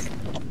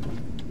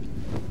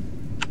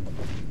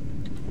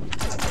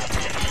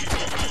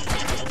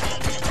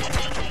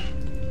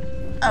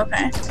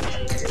 Okay.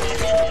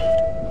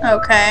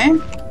 Okay.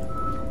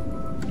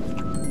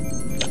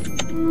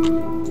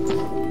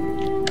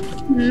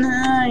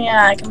 No,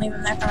 yeah, I can leave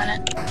him there for a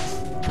minute.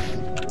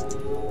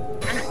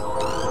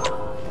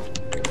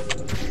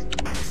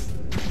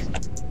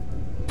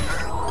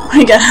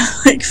 We gotta,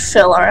 like,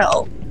 fill our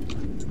health.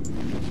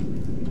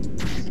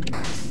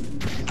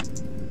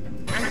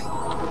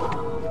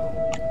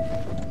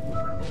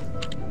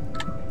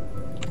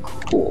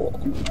 Cool.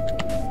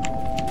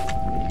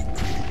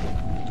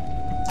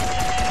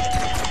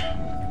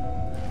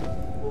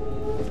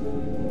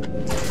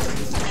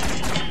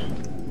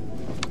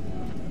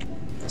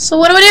 So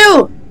what do we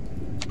do?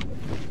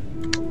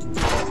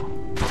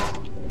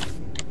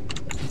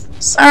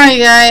 Sorry,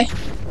 guy.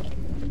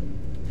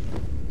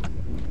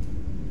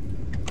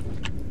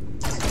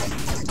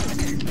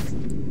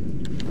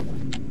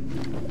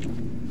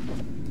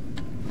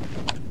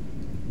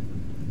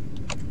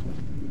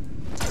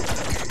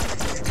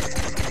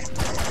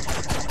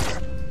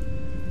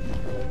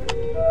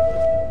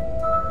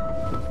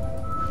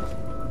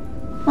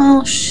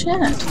 Oh, shit.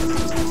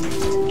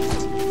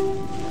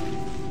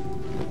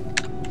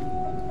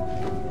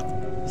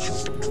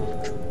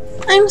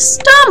 I'm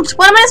stumped!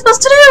 What am I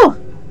supposed to do?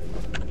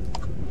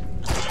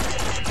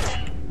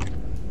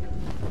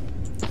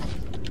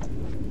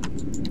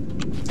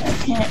 I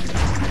can't.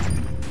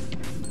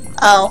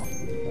 Oh.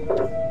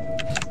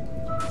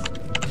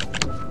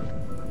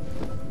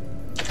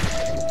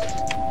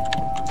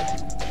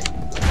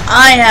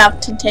 I have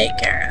to take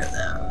care of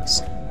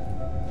those.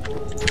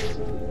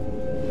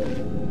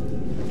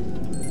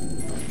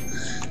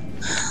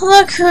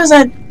 Look who's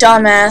a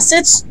dumbass.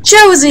 It's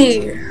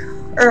Josie!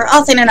 Or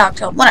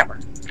AtheneNoctuum, whatever.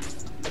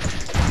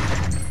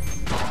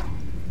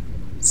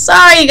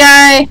 Sorry,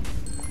 guy.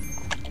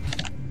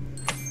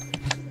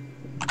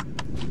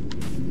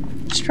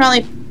 Should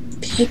probably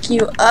pick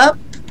you up,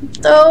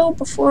 though,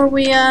 before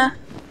we,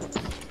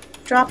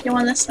 drop you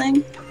on this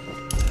thing.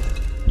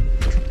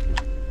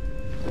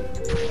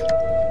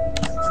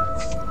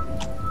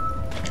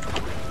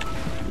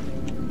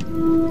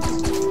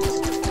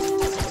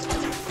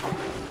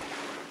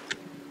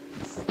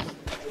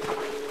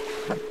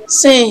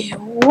 Say,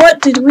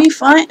 what did we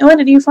find? What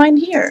did you find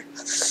here?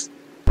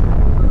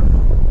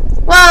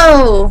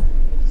 Whoa!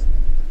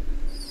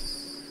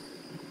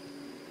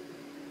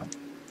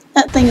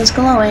 That thing is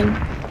glowing.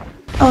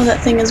 Oh,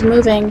 that thing is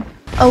moving.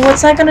 Oh,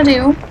 what's that gonna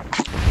do?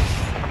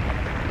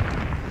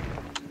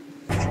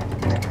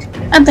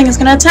 That thing is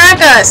gonna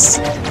attack us!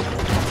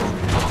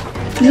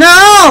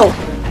 No!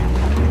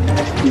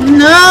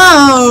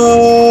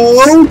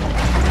 No!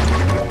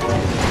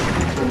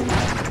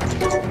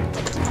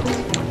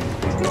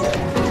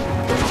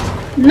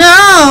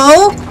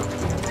 No!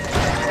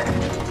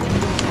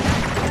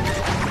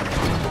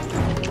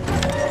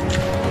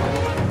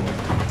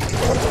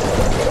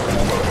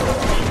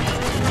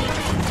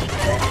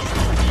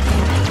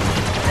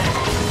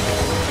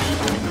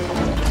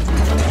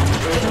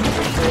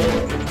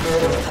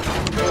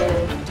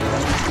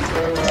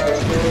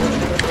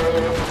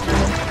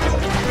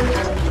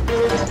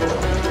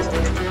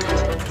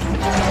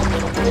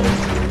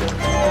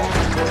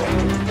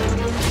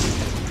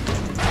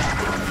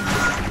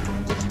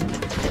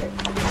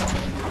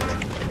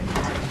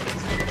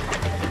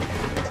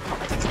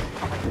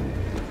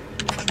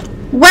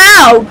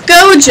 Wow!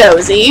 Go,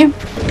 Josie!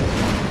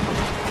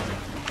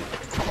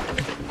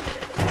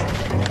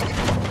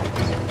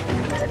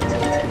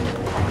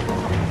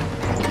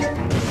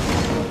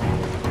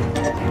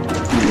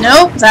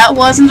 Nope, that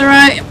wasn't the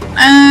right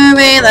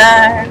way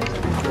there.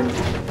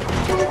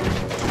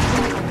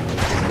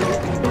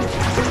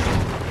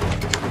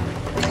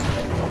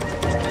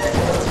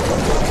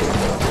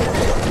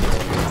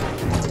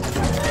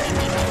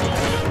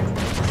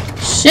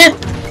 Shit!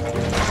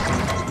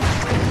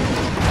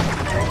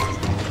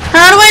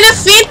 How do I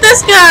defeat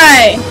this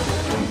guy?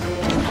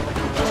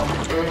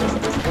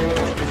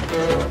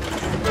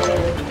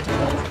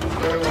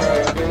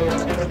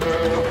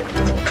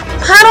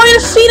 How do I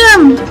defeat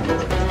him?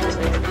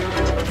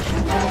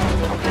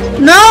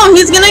 No,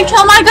 he's gonna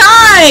kill my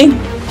guy!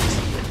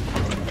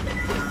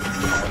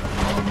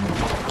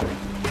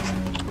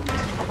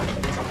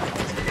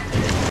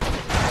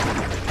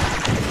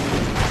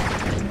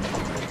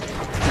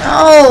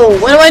 No,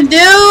 what do I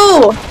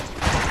do?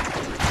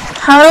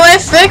 How do I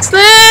fix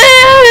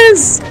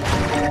this?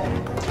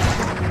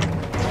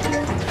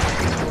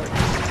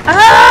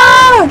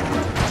 Ah!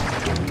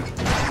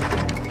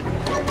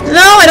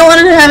 No, I don't want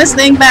him to have his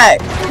thing back.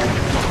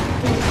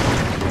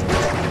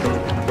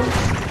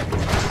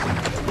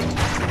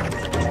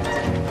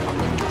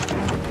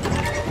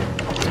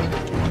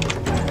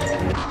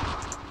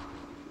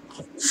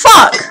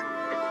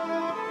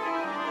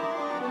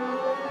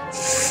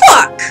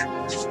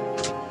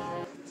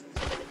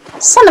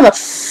 Son of a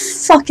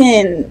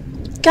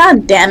fucking...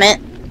 God damn it.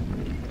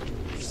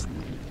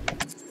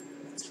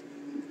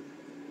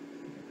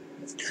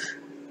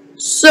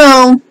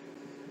 So...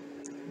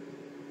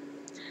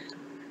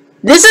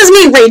 This is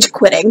me rage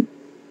quitting.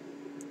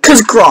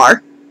 'Cause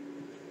Grar.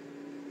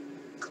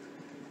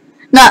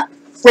 Not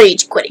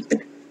rage quitting,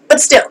 but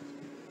still.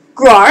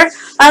 Grar.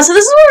 So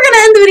this is where we're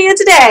gonna end the video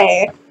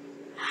today.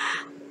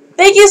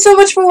 Thank you so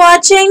much for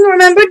watching.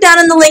 Remember, down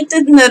in the link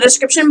in the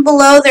description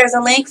below, there's a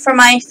link for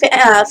my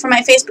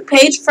Facebook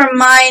page for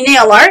my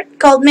nail art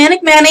called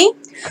Manic Mani.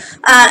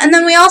 And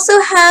then we also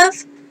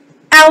have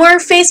our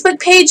Facebook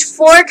page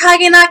for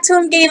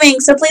AtheneNoctuum Gaming.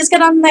 So please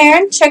get on there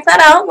and check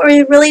that out.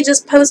 We're really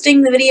just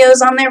posting the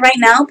videos on there right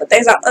now, but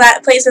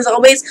that place is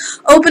always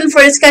open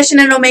for discussion,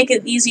 and it'll make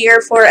it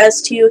easier for us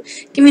to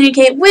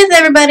communicate with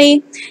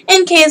everybody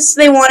in case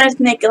they want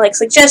to make like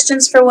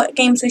suggestions for what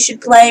games we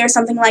should play or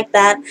something like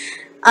that.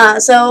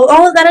 So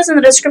all of that is in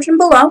the description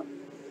below.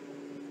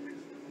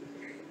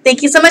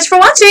 Thank you so much for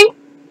watching!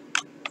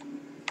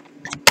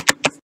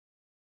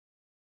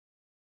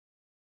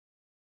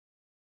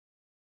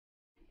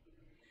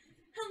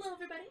 Hello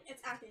everybody, it's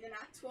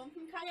AtheneNoctuum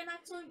from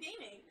AtheneNoctuum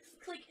Gaming.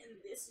 Click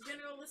in this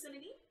general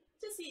vicinity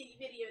to see a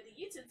video that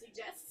YouTube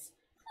suggests.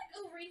 Click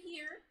over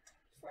here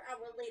for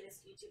our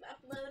latest YouTube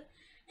upload,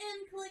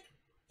 and click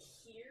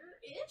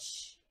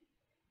here-ish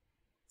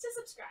to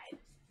subscribe.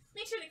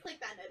 Make sure to click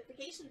that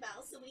notification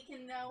bell so we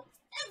can know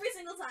every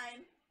single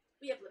time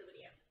we upload a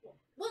video. Well,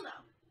 we'll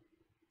know.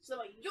 So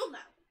you'll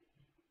know.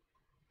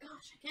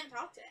 Gosh, I can't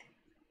talk today.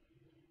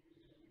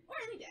 Or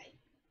any day.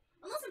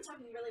 Unless I'm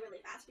talking really,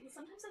 really fast, because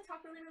sometimes I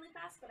talk really, really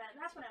fast, but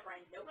that's whenever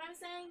I know what I'm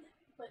saying,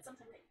 but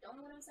sometimes I don't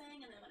know what I'm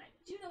saying, and then when I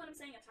do know what I'm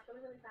saying, I talk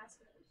really, really fast.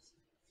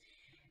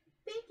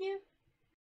 Thank you.